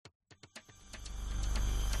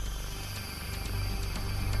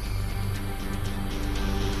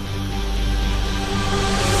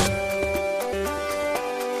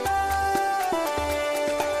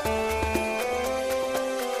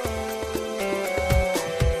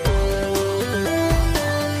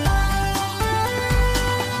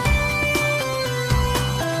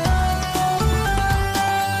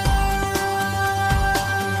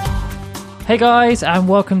Hey guys, and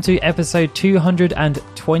welcome to episode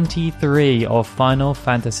 223 of Final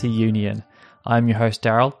Fantasy Union. I'm your host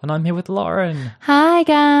Daryl, and I'm here with Lauren. Hi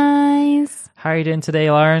guys. How are you doing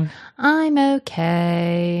today, Lauren? I'm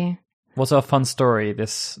okay. What's our fun story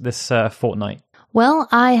this fortnight? Well,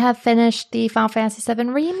 I have finished the Final Fantasy VII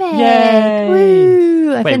Remake. Yay!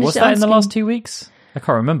 Woo! Wait, was that in the last 2 weeks? I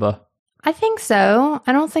can't remember. I think so.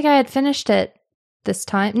 I don't think I had finished it this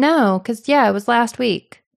time. No, because it was last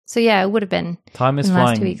week. So yeah, it would have been. Time is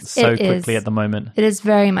flying so quickly at the moment. It is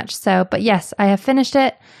very much so. But yes, I have finished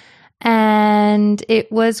it, and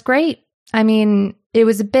it was great. I mean, it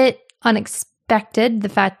was a bit unexpected, the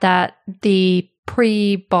fact that the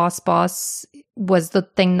pre-boss was the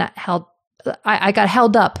thing that I got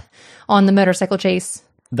held up on the motorcycle chase.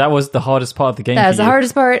 That was the hardest part of the game. That was the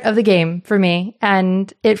hardest part of the game for me,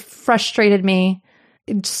 and it frustrated me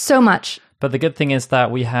so much. But the good thing is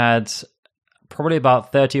that we had probably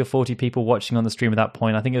about 30 or 40 people watching on the stream at that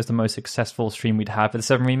point. I think it was the most successful stream we'd had for the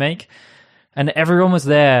 7 Remake. And everyone was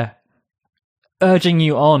there urging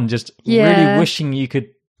you on, just really wishing you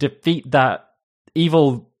could defeat that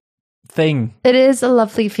evil thing. It is a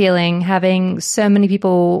lovely feeling having so many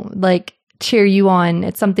people cheer you on.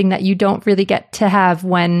 It's something that you don't really get to have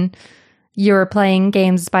when you're playing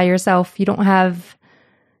games by yourself. You don't have,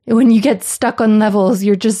 when you get stuck on levels,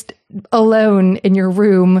 you're just alone in your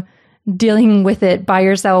room dealing with it by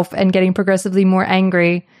yourself and getting progressively more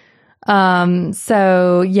angry.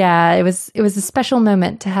 So yeah, it was a special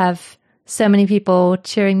moment to have so many people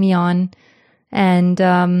cheering me on. And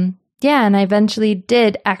and I eventually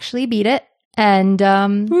did actually beat it. And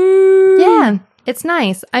yeah, it's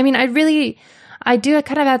nice. I mean, I do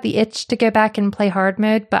kind of have the itch to go back and play hard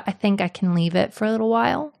mode, but I think I can leave it for a little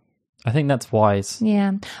while. I think that's wise.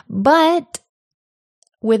 Yeah. But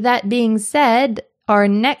with that being said, our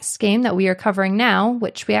next game that we are covering now,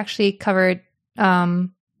 which we actually covered,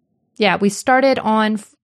 we started on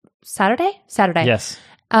Saturday. Yes.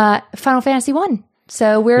 Final Fantasy 1.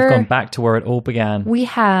 So we've gone back to where it all began. We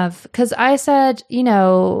have, because I said,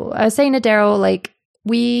 I was saying to Daryl,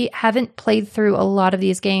 we haven't played through a lot of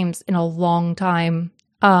these games in a long time.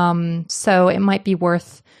 So it might be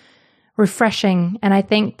worth refreshing. And I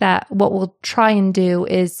think that what we'll try and do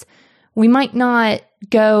is we might not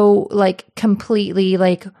go completely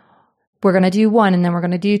we're going to do 1 and then we're going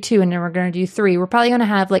to do 2 and then we're going to do 3. We're probably going to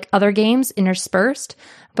have other games interspersed.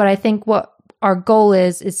 But I think what our goal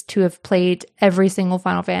is to have played every single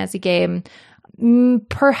Final Fantasy game,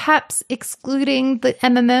 perhaps excluding the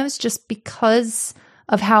MMOs just because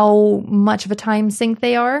of how much of a time sink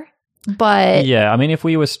they are. But yeah, I mean, if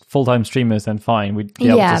we were full-time streamers, then fine. We'd be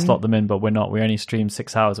able to slot them in, but we're not. We only stream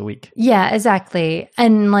 6 hours a week. Yeah, exactly.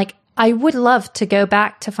 And I would love to go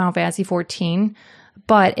back to Final Fantasy 14,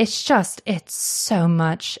 but it's so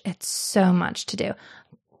much. It's so much to do.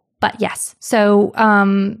 But yes, so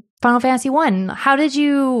Final Fantasy 1, how did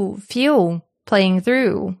you feel playing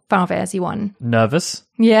through Final Fantasy 1? Nervous.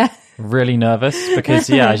 Yeah. Really nervous because,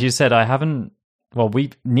 as you said,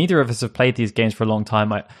 neither of us have played these games for a long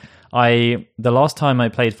time. The last time I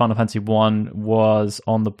played Final Fantasy 1 was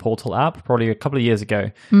on the Portal app, probably a couple of years ago.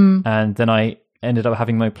 And then I ended up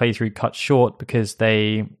having my playthrough cut short because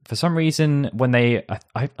they, for some reason, when I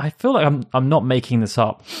feel like I'm not making this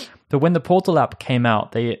up, but when the Portal app came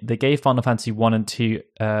out, they gave Final Fantasy 1 and 2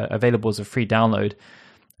 available as a free download,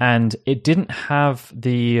 and it didn't have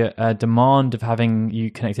the demand of having you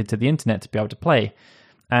connected to the internet to be able to play.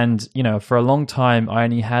 And, for a long time, I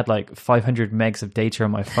only had 500 megs of data on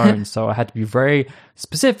my phone, so I had to be very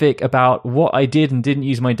specific about what I did and didn't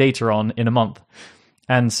use my data on in a month.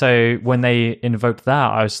 And so when they invoked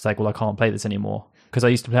that, I was just like, well, I can't play this anymore. Because I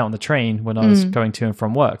used to play it on the train when I was going to and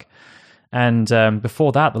from work. And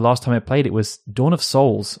before that, the last time I played it was Dawn of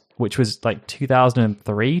Souls, which was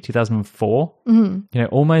 2003, 2004.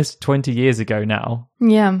 Almost 20 years ago now.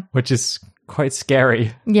 Yeah. Which is quite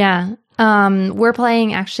scary. Yeah. We're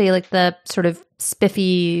playing actually the sort of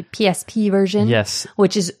spiffy PSP version. Yes.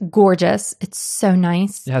 Which is gorgeous. It's so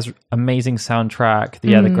nice. It has amazing soundtrack. The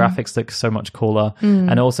graphics look so much cooler.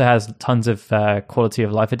 And it also has tons of quality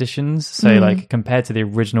of life additions. So compared to the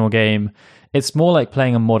original game, it's more like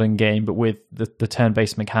playing a modern game, but with the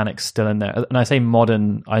turn-based mechanics still in there. And I say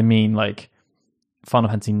modern, I mean Final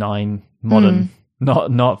Fantasy 9 modern.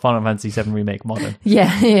 Not Final Fantasy VII Remake modern.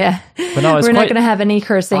 Yeah. But no, we're not going to have any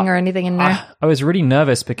cursing or anything in there. I was really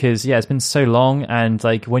nervous because, it's been so long. And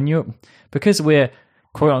because we're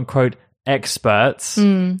quote unquote experts,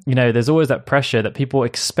 there's always that pressure that people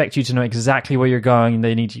expect you to know exactly where you're going. And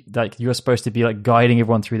they need you, you're supposed to be guiding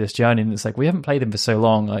everyone through this journey. And it's we haven't played them for so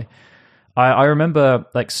long. I remember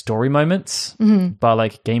like story moments, but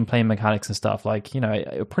like gameplay mechanics and stuff. Like, you know,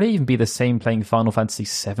 it would probably even be the same playing Final Fantasy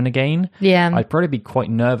VII again. Yeah. I'd probably be quite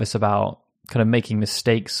nervous about kind of making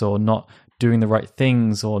mistakes or not doing the right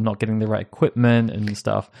things or not getting the right equipment and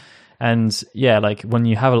stuff. And yeah, like when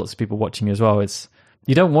you have lots of people watching you as well,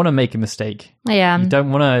 you don't want to make a mistake. Yeah. You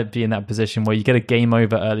don't want to be in that position where you get a game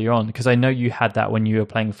over early on, because I know you had that when you were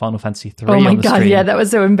playing Final Fantasy 3 Oh my on the God, stream. yeah, that was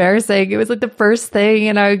so embarrassing. It was like the first thing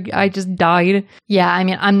and I just died. Yeah, I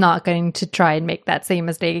mean, I'm not going to try and make that same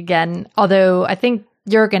mistake again. Although I think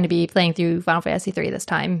you're going to be playing through Final Fantasy 3 this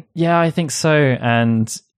time. Yeah, I think so.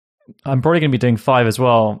 And I'm probably going to be doing 5 as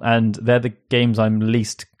well. And they're the games I'm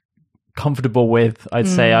least comfortable with, I'd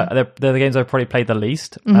say. They're the games I've probably played the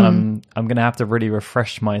least. And I'm going to have to really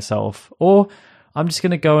refresh myself. Or I'm just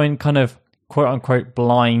going to go in kind of quote unquote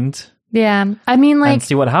blind. Yeah, I mean, like, and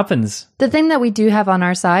see what happens. The thing that we do have on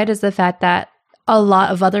our side is the fact that a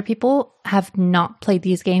lot of other people have not played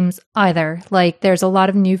these games either. Like, there's a lot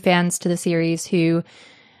of new fans to the series who,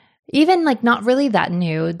 even like not really that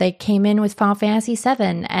new, they came in with Final Fantasy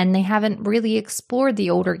VII and they haven't really explored the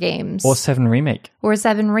older games. Or 7 Remake. Or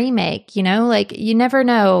 7 Remake, you know? Like, you never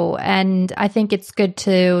know. And I think it's good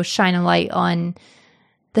to shine a light on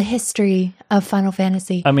the history of Final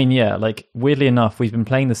Fantasy. I mean, yeah, like weirdly enough, we've been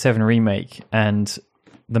playing the 7 Remake, and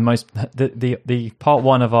the part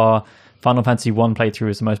 1 of our Final Fantasy 1 playthrough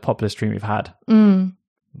is the most popular stream we've had.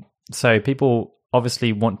 So people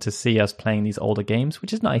obviously want to see us playing these older games,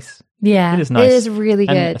 which is nice. Yeah, it is nice. It is really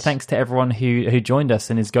good. And thanks to everyone who joined us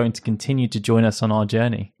and is going to continue to join us on our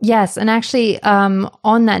journey. Yes, and actually,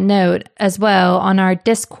 on that note as well, on our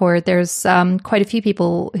Discord, there's quite a few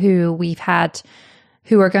people who we've had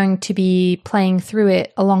who are going to be playing through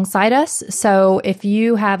it alongside us. So if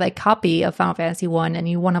you have a copy of Final Fantasy 1 and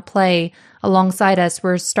you want to play alongside us,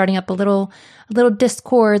 we're starting up a little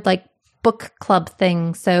Discord like book club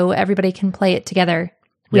thing so everybody can play it together.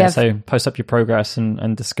 So post up your progress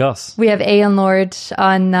and discuss. We have Aeon Lord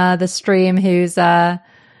on the stream who's said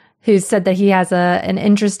that he has an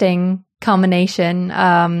interesting combination.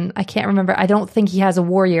 I can't remember. I don't think he has a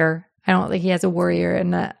warrior.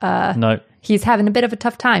 And no. He's having a bit of a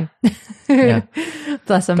tough time. Yeah.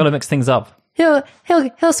 Bless him. Got to mix things up. He'll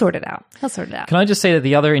sort it out. Can I just say that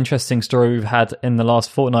the other interesting story we've had in the last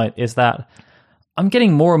fortnight is that I'm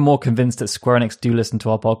getting more and more convinced that Square Enix do listen to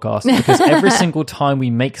our podcast, because every single time we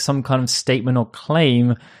make some kind of statement or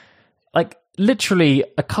claim, like literally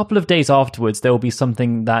a couple of days afterwards, there will be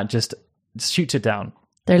something that just shoots it down.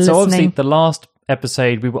 They're so listening. Obviously the last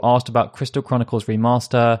episode we were asked about Crystal Chronicles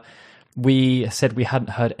Remaster. We said we hadn't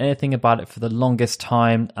heard anything about it for the longest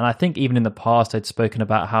time. And I think even in the past, I'd spoken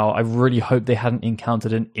about how I really hope they hadn't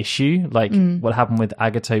encountered an issue like what happened with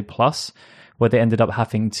Agato Plus, where they ended up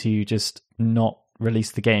having to just not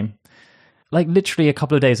release the game. Like literally a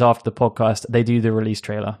couple of days after the podcast, they do the release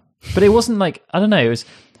trailer. But it wasn't like, I don't know,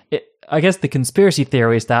 I guess the conspiracy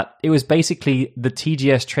theory is that it was basically the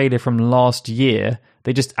TGS trailer from last year.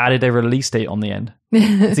 They just added a release date on the end.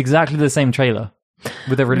 It's exactly the same trailer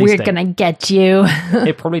with a release date. We're going to get you.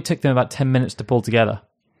 It probably took them about 10 minutes to pull together.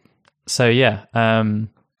 So yeah,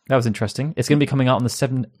 that was interesting. It's going to be coming out on the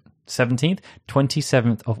 17th,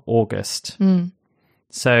 27th of August.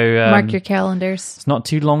 So mark your calendars. It's not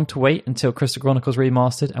too long to wait until Crystal Chronicles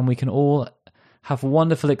Remastered, and we can all have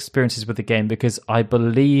wonderful experiences with the game, because I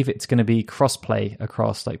believe it's going to be cross-play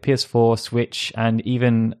across like PS4, Switch, and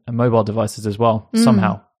even mobile devices as well,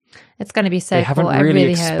 somehow. It's going to be so They haven't cool. really I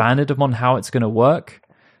really expanded upon how it's going to work,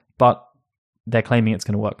 but they're claiming it's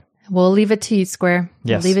going to work. We'll leave it to you, Square.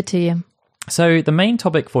 Yes. We'll leave it to you. So the main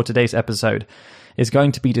topic for today's episode is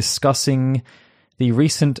going to be discussing the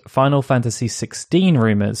recent Final Fantasy XVI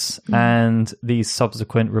rumors and the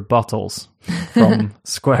subsequent rebuttals from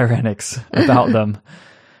Square Enix about them,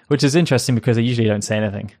 which is interesting because they usually don't say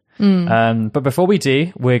anything. But before we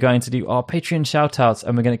do, we're going to do our Patreon shoutouts,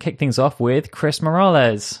 and we're going to kick things off with Chris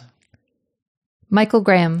Morales, Michael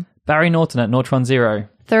Graham, Barry Norton at Nortron Zero,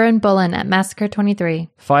 Thurin Bullen at Massacre 23,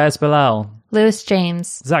 Fayez Bilal, Lewis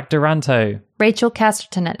James, Zach Duranto, Rachel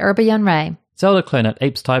Casterton at Urbayon Ray, Zelda Clone at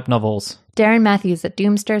Apes Type Novels, Darren Matthews at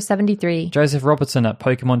Doomster 73, Joseph Robertson at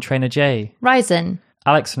Pokemon Trainer J, Ryzen,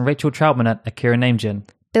 Alex and Rachel Troutman at Akira Namejin,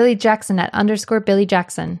 Billy Jackson at _Billy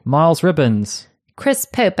Jackson, Miles Ribbons, Chris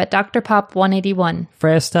Pope at Dr. Pop 181,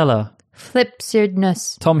 Freya Stella, Flip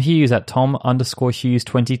Surdnus, Tom Hughes at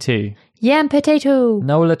Tom_Hughes22, Yam Potato,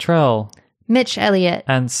 Noah Luttrell, Mitch Elliott,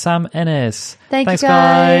 and Sam Ennis. Thanks, you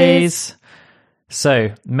guys.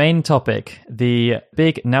 So, main topic, the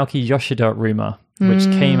big Naoki Yoshida rumor, which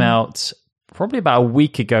came out probably about a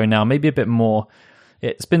week ago now, maybe a bit more.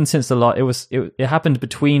 It's been since the last. It happened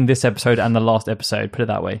between this episode and the last episode. Put it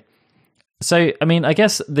that way. So, I mean, I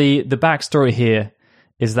guess the backstory here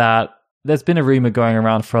is that there's been a rumor going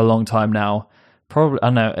around for a long time now. Probably, I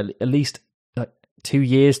don't know, at least 2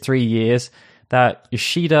 years, 3 years, that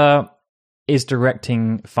Yoshida is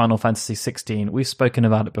directing Final Fantasy 16. We've spoken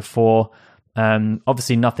about it before.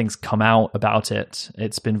 Obviously, nothing's come out about it.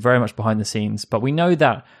 It's been very much behind the scenes, but we know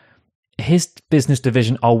that his business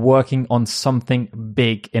division are working on something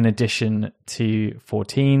big in addition to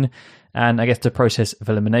 14. And I guess the process of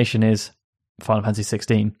elimination is Final Fantasy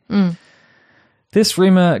 16. This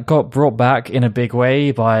rumor got brought back in a big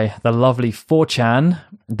way by the lovely 4chan.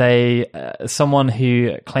 Someone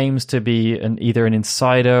who claims to be either an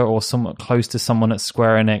insider or somewhat close to someone at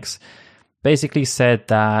Square Enix, basically said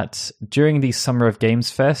that during the Summer of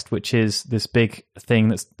Games Fest, which is this big thing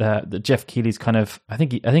that Jeff Keighley's kind of, I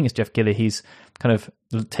think it's Jeff Keighley, he's kind of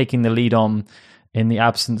taking the lead on in the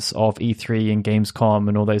absence of E3 and Gamescom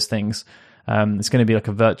and all those things. It's going to be like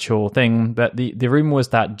a virtual thing, but the rumor was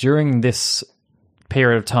that during this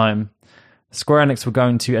period of time, Square Enix were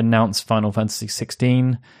going to announce Final Fantasy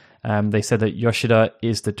 16. They said that Yoshida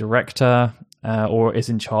is the director or is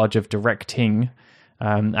in charge of directing.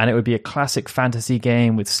 And it would be a classic fantasy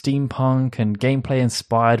game with steampunk and gameplay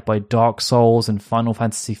inspired by Dark Souls and Final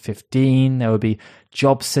Fantasy 15. There would be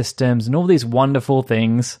job systems and all these wonderful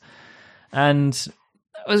things. And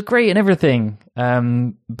it was great and everything.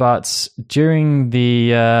 But during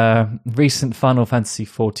the recent Final Fantasy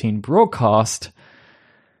 14 broadcast,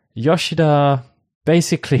 Yoshida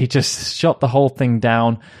basically just shut the whole thing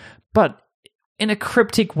down, but in a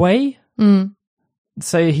cryptic way.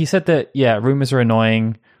 So he said that, rumors are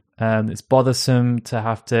annoying. It's bothersome to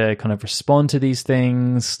have to kind of respond to these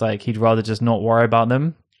things. Like, he'd rather just not worry about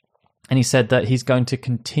them. And he said that he's going to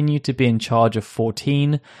continue to be in charge of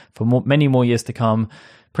 14 for many more years to come,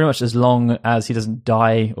 pretty much as long as he doesn't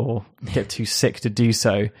die or get too sick to do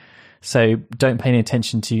so. So don't pay any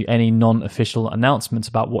attention to any non-official announcements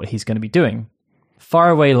about what he's going to be doing. Fire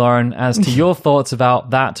away, Lauren, as to your thoughts about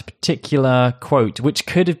that particular quote, which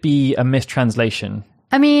could be a mistranslation.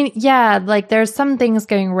 I mean, yeah, like there's some things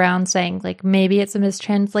going around saying like maybe it's a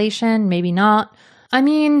mistranslation, maybe not. I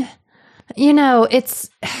mean, you know, it's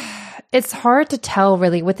hard to tell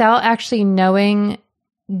really without actually knowing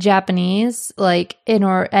Japanese, like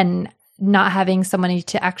and not having somebody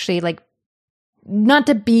to actually like not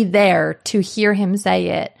to be there to hear him say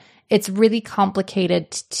it. It's really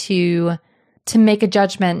complicated to make a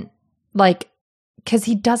judgment, like, because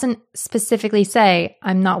he doesn't specifically say,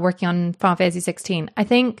 I'm not working on Final Fantasy 16. I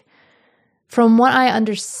think from what I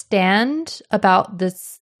understand about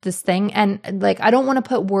this thing, and like, I don't want to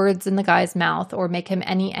put words in the guy's mouth or make him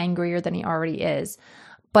any angrier than he already is,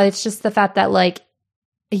 but it's just the fact that like,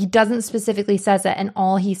 he doesn't specifically says it, and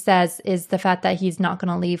all he says is the fact that he's not going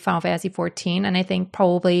to leave Final Fantasy 14. And I think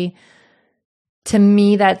probably, to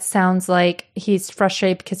me, that sounds like he's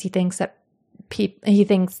frustrated because he thinks that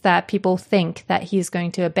people think that he's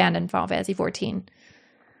going to abandon Final Fantasy 14.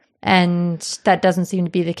 And that doesn't seem to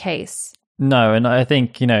be the case. No, and I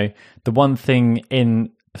think, you know, the one thing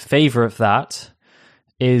in favor of that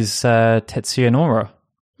is Tetsuya Nomura.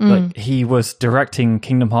 Like, he was directing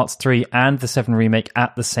Kingdom Hearts 3 and the 7 remake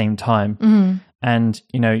at the same time. And,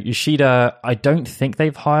 you know, Yoshida, I don't think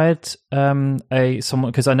they've hired someone,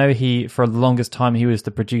 because I know for the longest time, he was the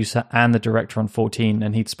producer and the director on 14,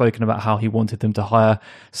 and he'd spoken about how he wanted them to hire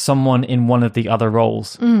someone in one of the other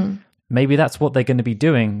roles. Maybe that's what they're going to be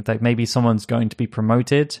doing. Like, maybe someone's going to be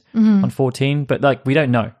promoted on 14, but like, we don't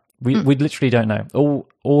know. We literally don't know.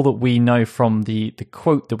 All that we know from the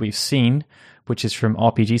quote that we've seen, which is from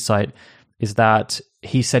RPG Site, is that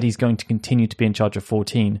he said he's going to continue to be in charge of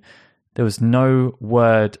 14. There was no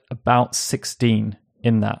word about 16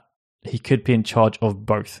 in that. He could be in charge of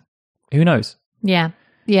both. Who knows? Yeah.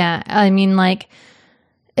 I mean, like,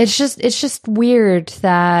 it's just weird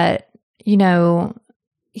that, you know,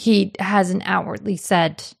 he hasn't outwardly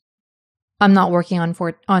said, I'm not working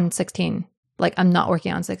on 16. Like, I'm not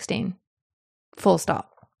working on 16. Full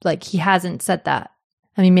stop. Like, he hasn't said that.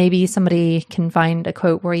 I mean, maybe somebody can find a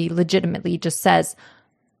quote where he legitimately just says,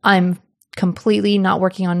 I'm completely not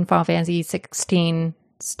working on Final Fantasy 16.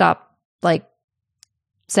 Stop, like,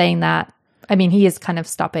 saying that. I mean, he is kind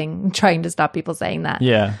of trying to stop people saying that.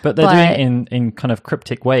 Yeah, but they're doing it in kind of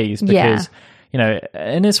cryptic ways because, you know,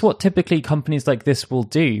 and it's what typically companies like this will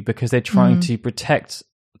do because they're trying to protect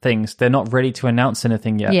things. They're not ready to announce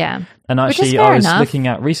anything yet. Yeah. And actually, I was looking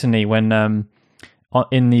at recently when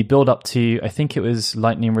in the build-up to, I think it was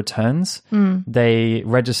Lightning Returns, they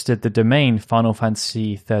registered the domain Final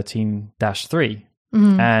Fantasy 13-3.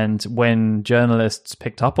 And when journalists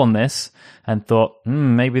picked up on this and thought,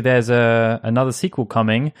 maybe there's another sequel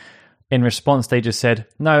coming, in response, they just said,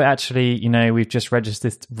 no, actually, we've just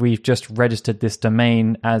registered this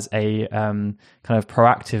domain as a kind of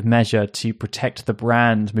proactive measure to protect the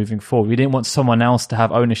brand moving forward. We didn't want someone else to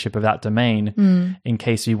have ownership of that domain in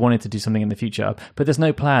case we wanted to do something in the future. But there's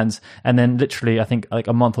no plans. And then literally, I think like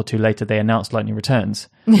a month or two later, they announced Lightning Returns.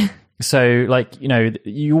 So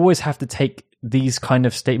you always have to take these kind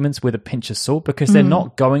of statements with a pinch of salt because they're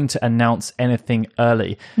not going to announce anything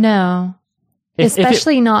early. No.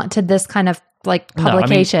 Especially not to this kind of like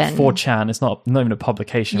publication. No, 4chan, it's not even a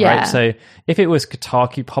publication, right? So if it was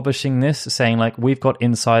Kotaku publishing this, saying like, we've got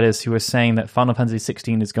insiders who are saying that Final Fantasy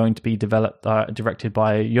 16 is going to be directed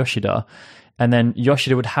by Yoshida, and then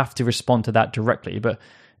Yoshida would have to respond to that directly. But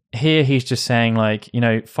here he's just saying like,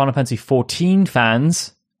 Final Fantasy 14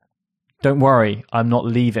 fans, don't worry, I'm not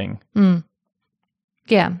leaving.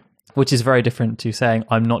 Yeah. Which is very different to saying,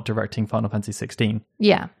 I'm not directing Final Fantasy 16.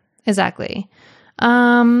 Yeah. Exactly.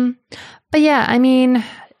 But yeah, I mean,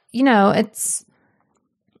 it's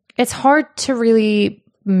hard to really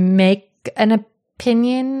make an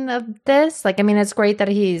opinion of this. Like, I mean, it's great that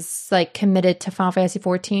he's like committed to Final Fantasy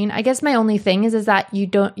 14. I guess my only thing is that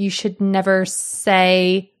you should never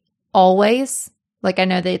say always. Like, I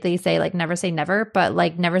know they say like never say never, but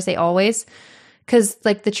like never say always. 'Cause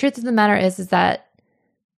like the truth of the matter is that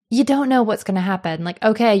you don't know what's going to happen. Like,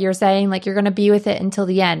 okay, you're saying like you're going to be with it until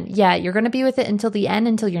the end. Yeah, you're going to be with it until the end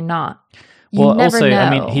until you're not. You never know. I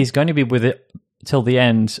mean, he's going to be with it till the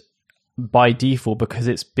end by default because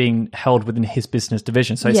it's being held within his business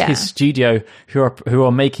division. So it's his studio who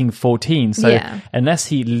are making 14. So unless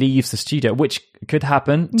he leaves the studio, which could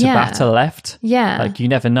happen, Tabata left. Yeah. Like you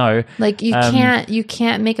never know. Like you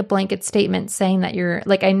can't make a blanket statement saying that you're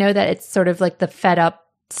like, I know that it's sort of like the fed up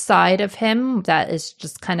side of him that is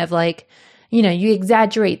just kind of like, you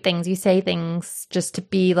exaggerate things, you say things just to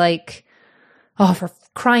be like, oh, for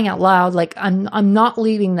crying out loud, like I'm not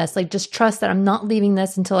leaving this, like just trust that I'm not leaving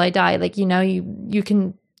this until I die. Like, you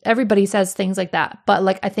can, everybody says things like that, but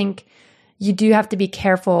like I think you do have to be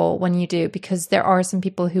careful when you do, because there are some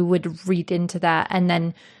people who would read into that, and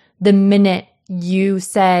then the minute you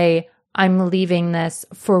say I'm leaving this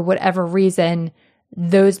for whatever reason,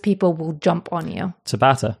 those people will jump on you.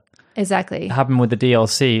 Tabata. Exactly. It happened with the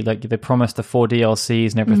DLC. Like they promised the 4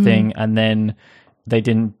 DLCs and everything, and then they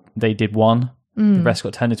didn't. They did one. The rest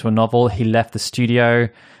got turned into a novel. He left the studio.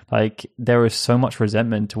 Like there was so much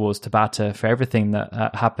resentment towards Tabata for everything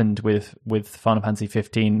that happened with Final Fantasy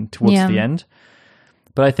 15 towards the end.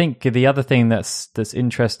 But I think the other thing that's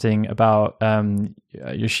interesting about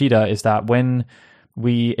Yoshida is that when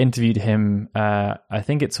we interviewed him, I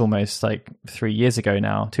think it's almost like 3 years ago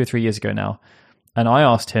now, 2 or 3 years ago now. And I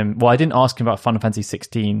asked him, well, I didn't ask him about Final Fantasy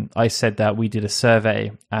 16. I said that we did a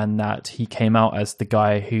survey and that he came out as the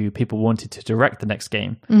guy who people wanted to direct the next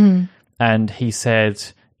game. And he said,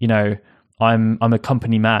 I'm a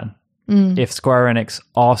company man. If Square Enix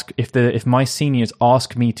if my seniors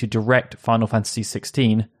ask me to direct Final Fantasy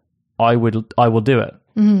 16, I will do it.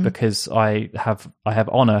 Because I have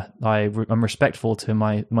honor. I'm respectful to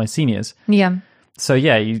my seniors. Yeah. So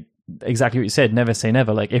yeah, exactly what you said. Never say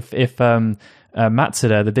never. Like if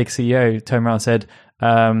Matsuda, the big CEO, turned around and said,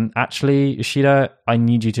 actually, Yoshida, I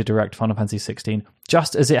need you to direct Final Fantasy 16,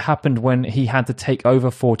 just as it happened when he had to take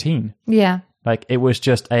over 14. Yeah. Like it was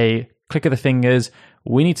just a click of the fingers.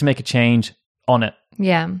 We need to make a change on it.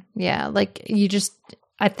 Yeah. Yeah. Like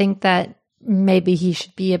I think that maybe he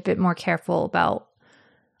should be a bit more careful about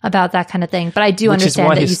that kind of thing. But I do understand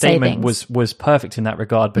that you say things. Which is why his statement was perfect in that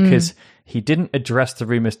regard, because he didn't address the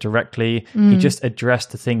rumors directly. He just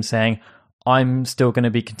addressed the thing saying, I'm still going to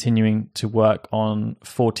be continuing to work on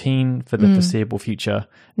 14 for the foreseeable future.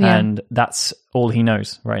 Yeah. And that's all he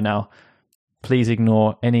knows right now. Please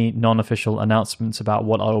ignore any non-official announcements about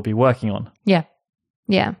what I will be working on. Yeah.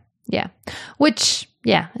 Yeah. Yeah. Which,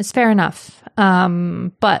 is fair enough.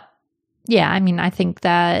 But yeah, I mean, I think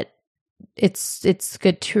that it's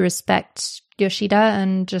good to respect Yoshida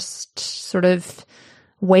and just sort of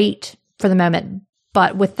wait for the moment.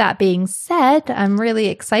 But with that being said, I'm really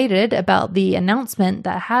excited about the announcement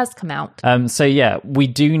that has come out. So yeah, we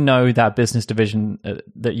do know that business division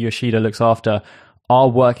that Yoshida looks after are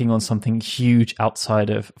working on something huge outside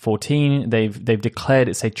of 14. They've declared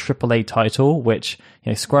it's a AAA title, which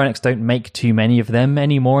Square Enix don't make too many of them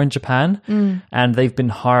anymore in Japan, and they've been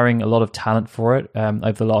hiring a lot of talent for it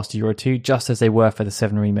over the last year or two, just as they were for the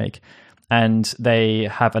 7 remake. and they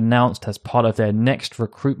have announced as part of their next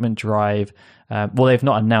recruitment drive, well, they've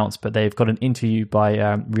not announced, but they've got an interview by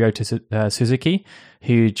Ryoto Suzuki,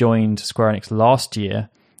 who joined Square Enix last year.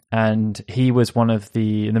 And he was one of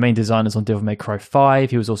the main designers on Devil May Cry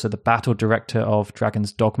 5. He was also the battle director of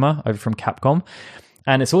Dragon's Dogma over from Capcom.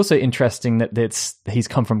 And it's also interesting that he's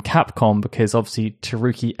come from Capcom because obviously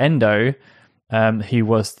Teruki Endo, who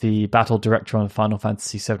was the battle director on Final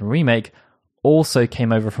Fantasy VII Remake, also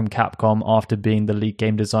came over from Capcom after being the lead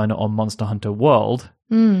game designer on Monster Hunter World.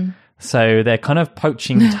 So they're kind of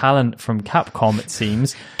poaching talent from Capcom, it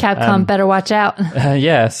seems. Capcom better watch out.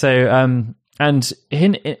 Yeah, so... And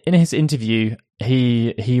in his interview,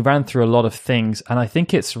 he ran through a lot of things, and I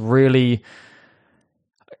think it's really,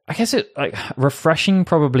 I guess refreshing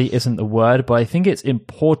probably isn't the word, but I think it's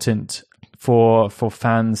important for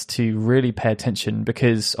fans to really pay attention,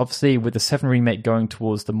 because obviously with the 7 remake going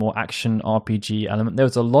towards the more action RPG element, there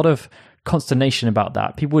was a lot of consternation about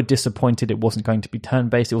that. People were disappointed it wasn't going to be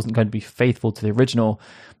turn-based, it wasn't going to be faithful to the original,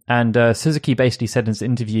 and Suzuki basically said in his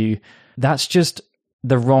interview, that's just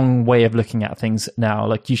the wrong way of looking at things now.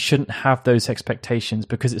 Like, you shouldn't have those expectations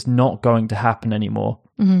because it's not going to happen anymore.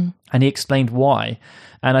 And he explained why.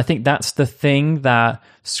 And I think that's the thing that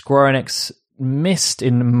Square Enix missed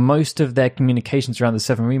in most of their communications around the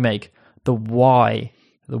 7 remake. The why.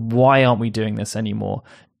 The why aren't we doing this anymore?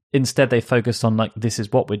 Instead, they focused on, like, this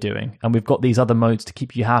is what we're doing. And we've got these other modes to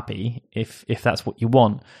keep you happy if that's what you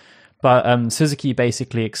want. But Suzuki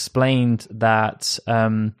basically explained that...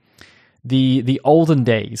 The olden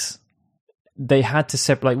days, they had to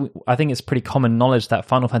separate. Like, I think it's pretty common knowledge that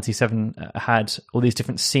Final Fantasy VII had all these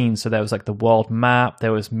different scenes. So there was like the world map,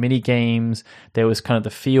 there was mini games, there was kind of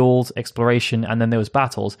the field exploration, and then there was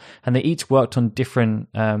battles. And they each worked on different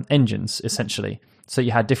engines, essentially. So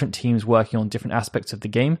you had different teams working on different aspects of the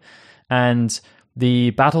game, and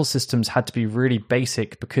the battle systems had to be really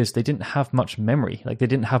basic because they didn't have much memory. Like, they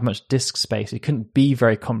didn't have much disk space. It couldn't be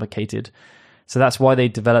very complicated. So that's why they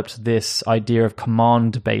developed this idea of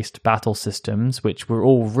command-based battle systems, which we're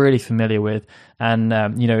all really familiar with. And,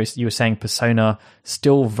 you were saying Persona,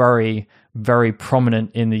 still very, very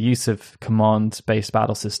prominent in the use of command-based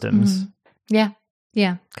battle systems. Yeah,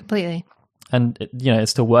 completely. And,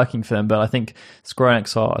 it's still working for them. But I think Square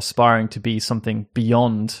Enix are aspiring to be something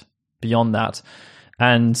beyond that.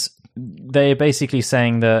 And they're basically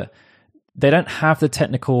saying that they don't have the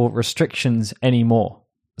technical restrictions anymore.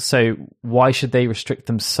 So why should they restrict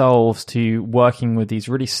themselves to working with these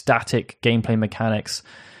really static gameplay mechanics?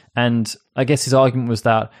 And I guess his argument was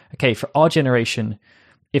that, okay, for our generation,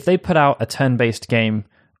 if they put out a turn-based game,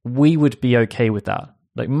 we would be okay with that.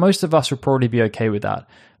 Like, most of us would probably be okay with that.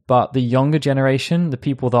 But the younger generation, the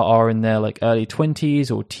people that are in their like early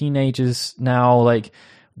 20s or teenagers now, like,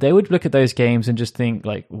 they would look at those games and just think,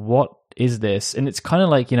 like, what is this? And it's kind of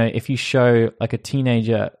like, if you show like a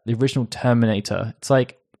teenager the original Terminator, it's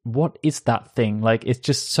like, what is that thing? Like, it's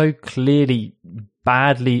just so clearly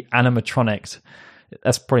badly animatronic.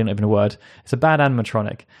 That's probably not even a word. It's a bad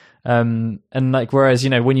animatronic. And like, whereas,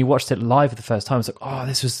 when you watched it live for the first time, it's like, oh,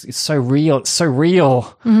 it's so real. It's so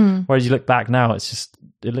real. Whereas you look back now, it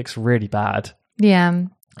looks really bad. Yeah.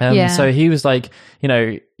 So he was like,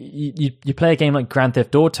 you play a game like Grand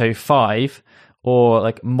Theft Auto 5 or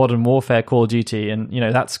like Modern Warfare, Call of Duty, and,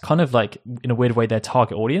 that's kind of like, in a weird way, their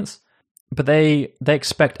target audience. But they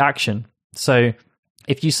expect action. So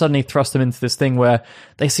if you suddenly thrust them into this thing where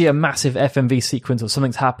they see a massive FMV sequence or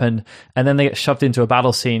something's happened, and then they get shoved into a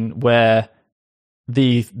battle scene where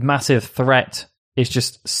the massive threat is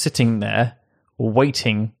just sitting there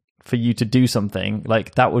waiting for you to do something,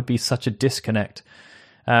 like, that would be such a disconnect.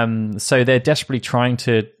 So they're desperately trying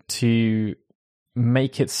to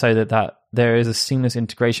make it so that there is a seamless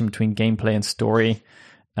integration between gameplay and story,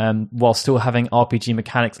 while still having RPG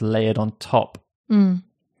mechanics layered on top.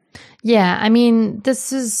 Yeah, I mean,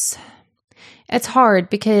 it's hard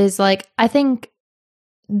because, like, I think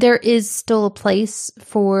there is still a place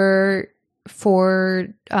for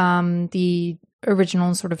the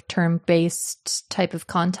original sort of turn-based type of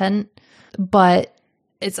content, but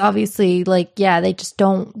it's obviously like, yeah, they just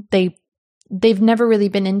they've never really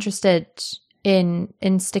been interested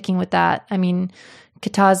in sticking with that. I mean,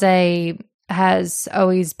 Kitase has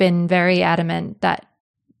always been very adamant that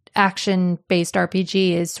action-based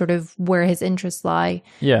RPG is sort of where his interests lie.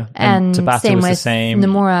 Yeah, and Tabata same was with the same.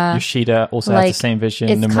 Nomura. Yoshida also like, has the same vision.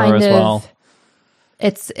 It's Nomura as well.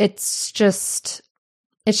 It's just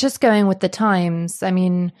going with the times. I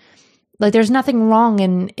mean, like, there's nothing wrong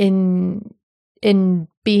in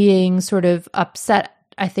being sort of upset,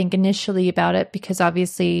 I think, initially about it, because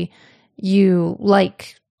obviously you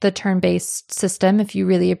like the turn-based system, if you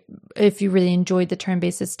really enjoyed the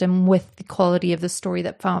turn-based system with the quality of the story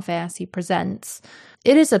that Final Fantasy presents.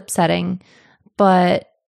 It is upsetting, but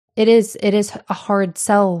it is a hard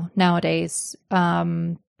sell nowadays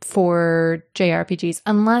for JRPGs,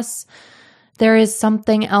 unless there is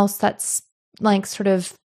something else that's like sort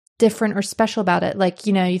of different or special about it. Like,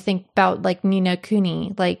 you know, you think about like Ni no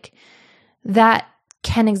Kuni, like that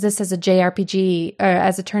can exist as a JRPG or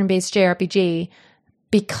as a turn-based JRPG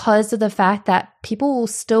because of the fact that people will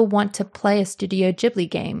still want to play a Studio Ghibli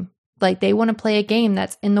game. Like they want to play a game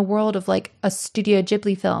that's in the world of like a Studio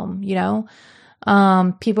Ghibli film, you know?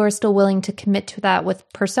 People are still willing to commit to that with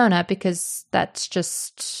Persona because that's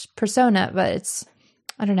just Persona, but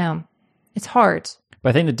I don't know. It's hard. But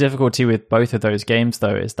I think the difficulty with both of those games,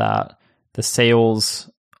 though, is that the sales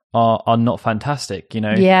are not fantastic, you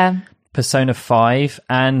know? Yeah. Persona 5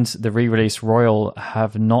 and the re-release Royal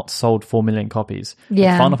have not sold 4 million copies.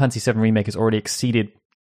 Yeah. Final Fantasy VII Remake has already exceeded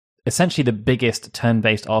essentially the biggest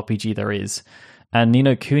turn-based RPG there is. And Ni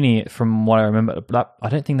no Kuni, from what I remember, I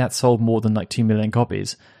don't think that sold more than like 2 million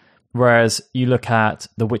copies. Whereas you look at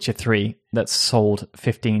The Witcher 3, that's sold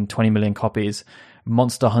 15, 20 million copies.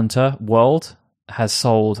 Monster Hunter World has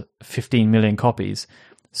sold 15 million copies.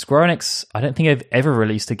 Square Enix, I don't think they've ever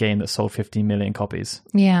released a game that sold 15 million copies.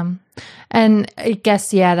 Yeah. And I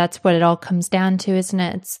guess, yeah, that's what it all comes down to, isn't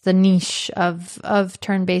it? It's the niche of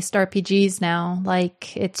turn-based RPGs now.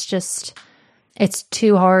 Like, it's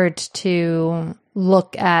too hard to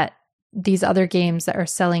look at these other games that are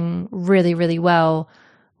selling really, really well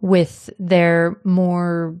with their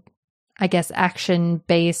more, I guess,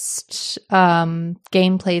 action-based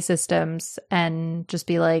gameplay systems and just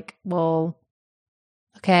be like, well,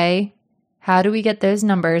 okay, how do we get those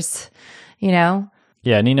numbers, you know?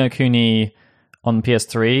 Yeah, Ni no Kuni on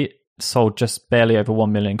PS3 sold just barely over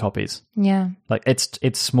 1 million copies. Yeah. Like,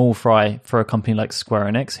 it's small fry for a company like Square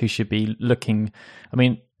Enix, who should be looking... I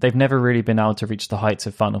mean, they've never really been able to reach the heights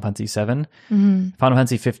of Final Fantasy VII. Mm-hmm. Final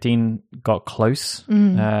Fantasy 15 got close.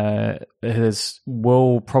 Mm-hmm. It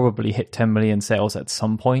will probably hit 10 million sales at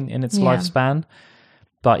some point in its lifespan.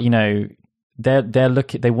 But, you know,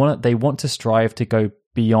 they want to strive to go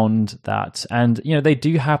beyond that, and you know, they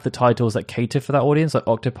do have the titles that cater for that audience. Like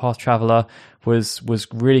Octopath Traveler was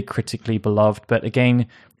really critically beloved, but again,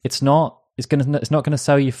 it's not going to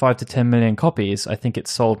sell you 5 to 10 million copies. I think it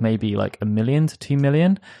sold maybe like 1 million to 2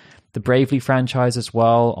 million. The Bravely franchise as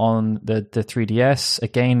well on the 3DS,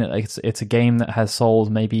 again, it's a game that has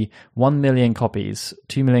sold maybe 1 million copies,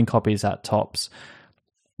 2 million copies at tops.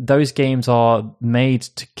 Those games are made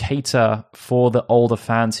to cater for the older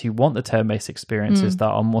fans who want the turn-based experiences that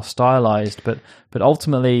are more stylized, but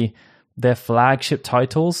ultimately their flagship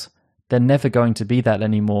titles, they're never going to be that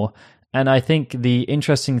anymore. And I think the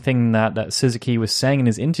interesting thing that Suzuki was saying in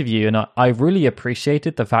his interview, and I really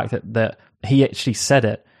appreciated the fact that he actually said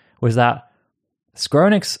it, was that Square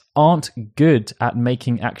Enix aren't good at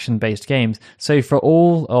making action-based games. So for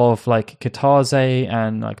all of like Kitase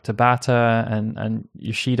and like Tabata and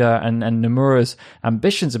Yoshida and Nomura's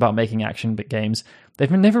ambitions about making action games,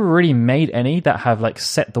 they've never really made any that have like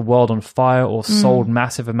set the world on fire or sold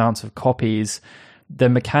massive amounts of copies. The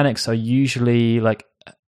mechanics are usually like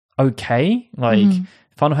okay. Like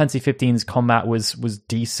Final Fantasy 15's combat was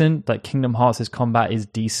decent. Like Kingdom Hearts' combat is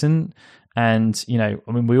decent. And, you know,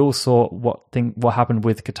 I mean, we all saw what happened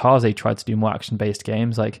with Kitase tried to do more action-based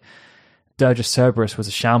games. Like, Dirge of Cerberus was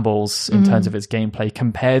a shambles in terms of its gameplay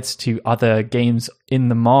compared to other games in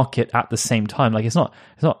the market at the same time. Like, it's not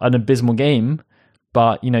an abysmal game,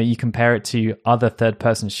 but, you know, you compare it to other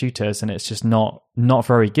third-person shooters and it's just not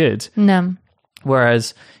very good. No.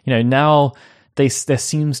 Whereas, you know, now there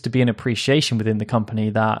seems to be an appreciation within the company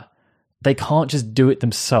that they can't just do it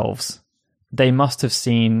themselves. They must have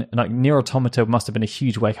seen, like, Nier Automata must have been a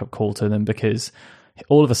huge wake-up call to them, because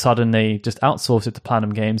all of a sudden they just outsourced it to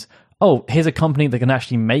Platinum Games. Oh, here's a company that can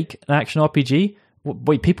actually make an action RPG?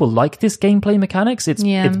 Wait, people like this gameplay mechanics? It's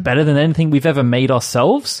better than anything we've ever made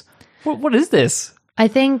ourselves? What is this? I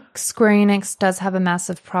think Square Enix does have a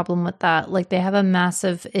massive problem with that. Like, they have a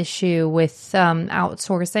massive issue with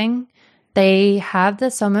outsourcing. They have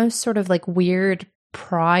this almost sort of like weird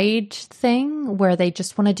pride thing where they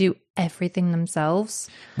just want to do everything themselves.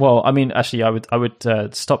 Well, I mean, actually, I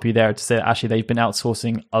would stop you there to say that actually they've been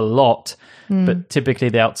outsourcing a lot, but typically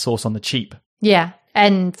they outsource on the cheap. Yeah,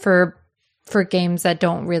 and for games that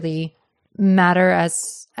don't really matter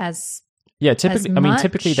as yeah, typically, I mean,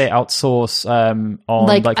 typically they outsource on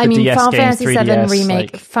like the DS Final games, Fantasy 3DS. VII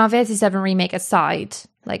Remake, Final Fantasy VII Remake aside,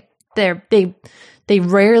 like they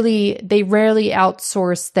rarely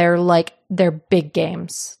outsource their big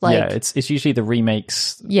games. Like, yeah, it's usually the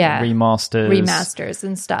remakes, remasters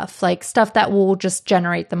and stuff, like stuff that will just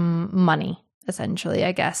generate them money, essentially,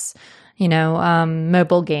 I guess,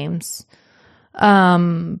 mobile games.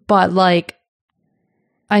 But like,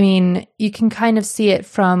 I mean, you can kind of see it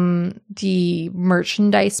from the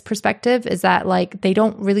merchandise perspective, is that like they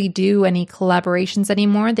don't really do any collaborations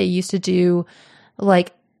anymore. They used to do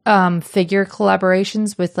like figure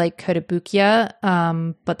collaborations with like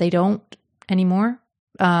Kotobukiya, but they don't anymore.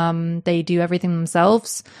 They do everything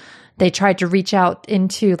themselves. They tried to reach out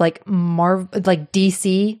into like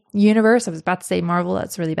DC universe. I was about to say Marvel.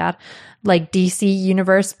 That's really bad. Like DC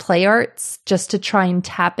universe play arts, just to try and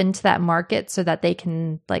tap into that market so that they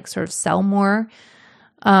can like sort of sell more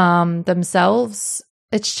themselves.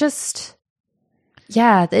 It's just,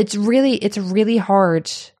 yeah, it's really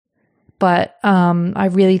hard. But I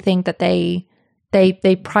really think that they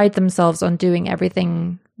pride themselves on doing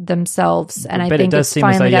everything themselves, and I think it's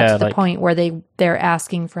finally got to the point where they're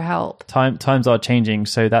asking for help. Times are changing,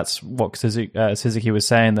 so that's what Suzuki was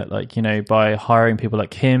saying, that like, by hiring people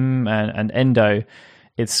like him and Endo,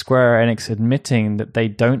 it's Square Enix admitting that they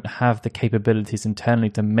don't have the capabilities internally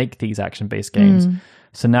to make these action-based games.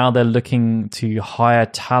 So now they're looking to hire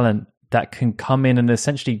talent that can come in and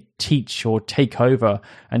essentially teach or take over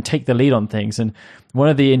and take the lead on things. And one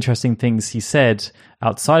of the interesting things he said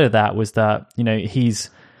outside of that was that, he's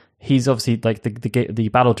obviously like the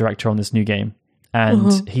battle director on this new game,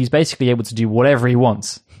 and he's basically able to do whatever he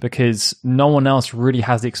wants because no one else really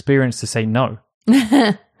has the experience to say no.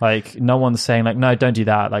 Like, no one's saying like, no, don't do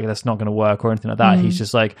that, like that's not going to work or anything like that. He's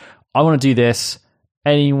just like, I want to do this.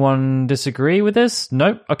 Anyone disagree with this?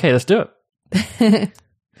 Nope. Okay, let's do it.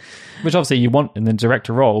 Which obviously you want in the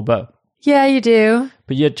director role, but yeah, you do.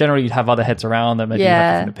 But generally you'd have other heads around that maybe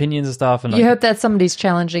have different opinions and stuff, and you hope that somebody's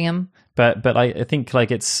challenging him. But I think like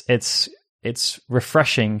it's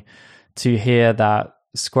refreshing to hear that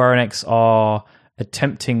Square Enix are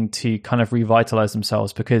attempting to kind of revitalize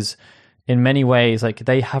themselves, because in many ways, like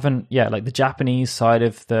they haven't, like the Japanese side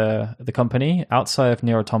of the company outside of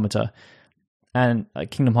Nier Automata and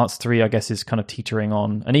Kingdom Hearts 3, I guess, is kind of teetering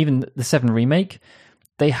on, and even the 7 remake,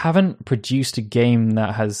 they haven't produced a game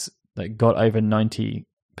that has like got over 90%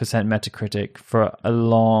 Metacritic for a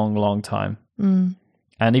long, long time.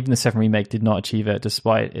 And even the 7 remake did not achieve it,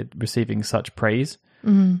 despite it receiving such praise.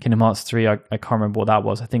 Kingdom Hearts 3, I can't remember what that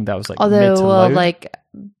was. I think that was like mid to low. Like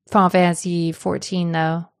Final Fantasy 14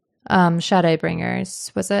 though,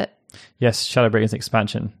 Shadowbringers, was it? Yes, Shadowbringers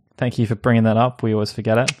expansion. Thank you for bringing that up. We always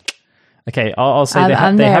forget it. Okay, I'll say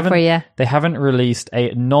they haven't released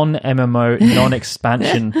a non-MMO,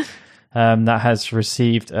 non-expansion that has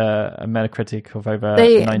received a Metacritic of over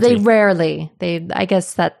 90. They rarely. I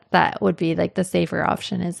guess that would be like the safer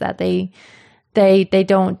option, is that they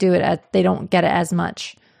don't do it. They don't get it as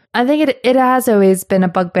much. I think it has always been a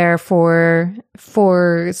bugbear for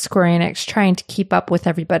Square Enix trying to keep up with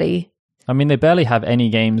everybody. I mean, they barely have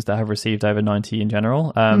any games that have received over 90 in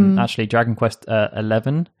general. Actually, Dragon Quest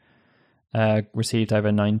 11 received over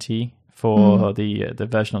 90 for the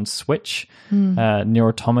version on Switch. Nier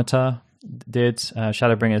Automata did,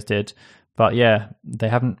 Shadowbringers did, but yeah, they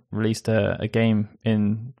haven't released a game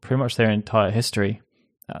in pretty much their entire history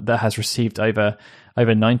that has received over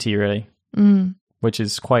 90 really, which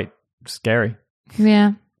is quite scary.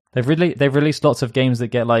 Yeah, they've released lots of games that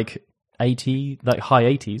get like 80, like high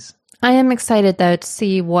 80s. I am excited though to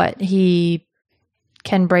see what he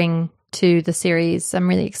can bring to the series. I'm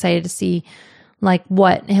really excited to see like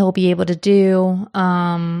what he'll be able to do,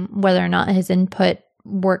 whether or not his input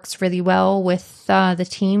works really well with the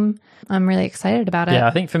team. I'm really excited about it. Yeah,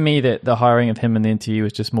 I think for me that the hiring of him in the interview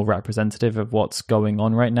is just more representative of what's going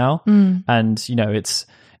on right now. And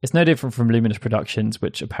it's no different from Luminous Productions,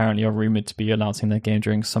 which apparently are rumored to be announcing their game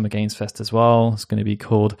during Summer Games Fest as well. It's going to be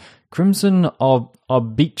called Crimson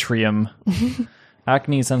Arbitrium.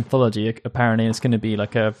 Agnes Anthology. Apparently it's going to be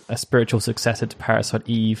like a spiritual successor to Parasite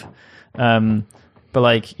Eve. But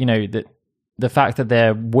like, the fact that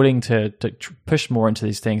they're willing to push more into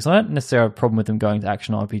these things, I don't necessarily have a problem with them going to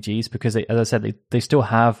action RPGs, because as I said, they still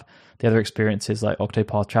have the other experiences like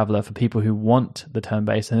Octopath Traveler for people who want the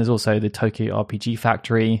turn-based, and there's also the Tokyo RPG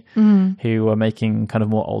Factory who are making kind of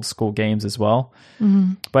more old school games as well.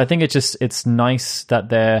 But I think it's nice that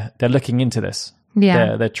they're looking into this.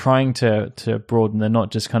 Yeah, they're trying to broaden. They're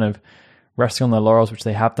not just kind of resting on their laurels, which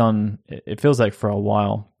they have done, it feels like, for a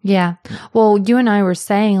while. Yeah. Well, you and I were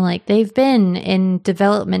saying like they've been in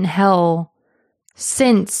development hell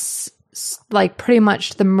since like pretty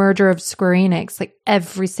much the merger of Square Enix. Like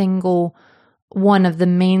every single one of the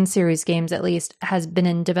main series games, at least, has been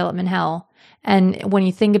in development hell. And when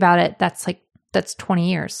you think about it, that's 20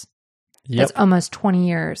 years. Yep. That's almost 20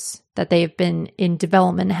 years that they've been in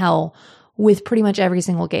development hell with pretty much every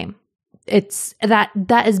single game. It's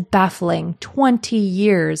that is baffling. 20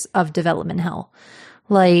 years of development hell.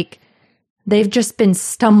 Like, they've just been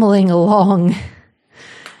stumbling along.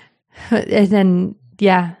 And then,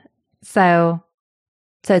 yeah. So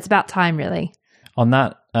it's about time, really. On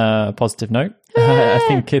that positive note, I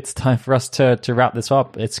think it's time for us to wrap this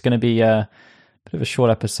up. It's going to be a bit of a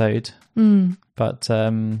short episode. But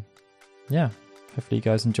yeah, hopefully you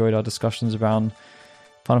guys enjoyed our discussions around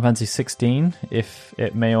Final Fantasy 16, if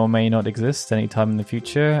it may or may not exist anytime in the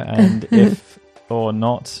future, and if or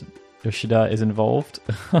not Yoshida is involved.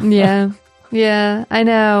 Yeah, I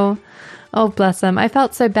know. Oh, bless him. I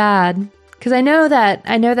felt so bad because I know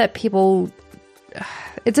that people.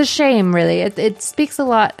 It's a shame, really. It speaks a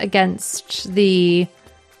lot against the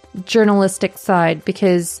journalistic side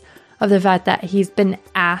because of the fact that he's been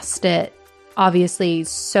asked it, obviously,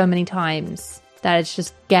 so many times that it's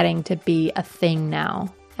just getting to be a thing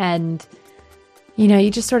now. And, you know,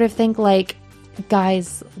 you just sort of think, like,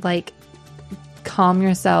 guys, like, calm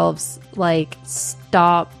yourselves, like,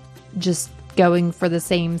 stop just going for the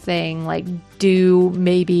same thing, like, do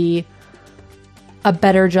maybe a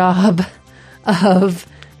better job of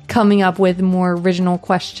coming up with more original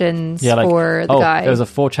questions for the guy. There was a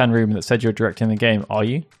 4chan room that said you're directing the game. Are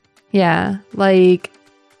you? Yeah, like,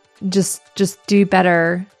 just do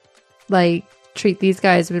better. Like, treat these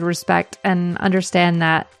guys with respect and understand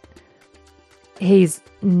that he's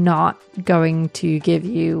not going to give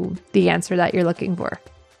you the answer that you're looking for.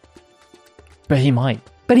 But he might.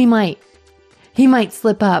 He might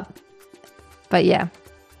slip up. But yeah.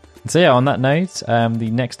 So yeah, on that note, the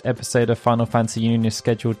next episode of Final Fantasy Union is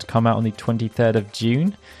scheduled to come out on the 23rd of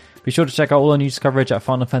June. Be sure to check out all our news coverage at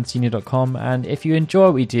FinalFantasyUnion.com, and if you enjoy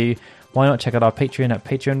what we do, why not check out our Patreon at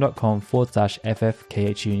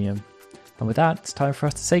patreon.com/FFKHUnion. And with that, it's time for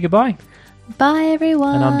us to say goodbye. Bye,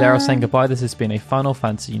 everyone. And I'm Daryl saying goodbye. This has been a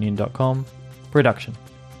FinalFantasyUnion.com production.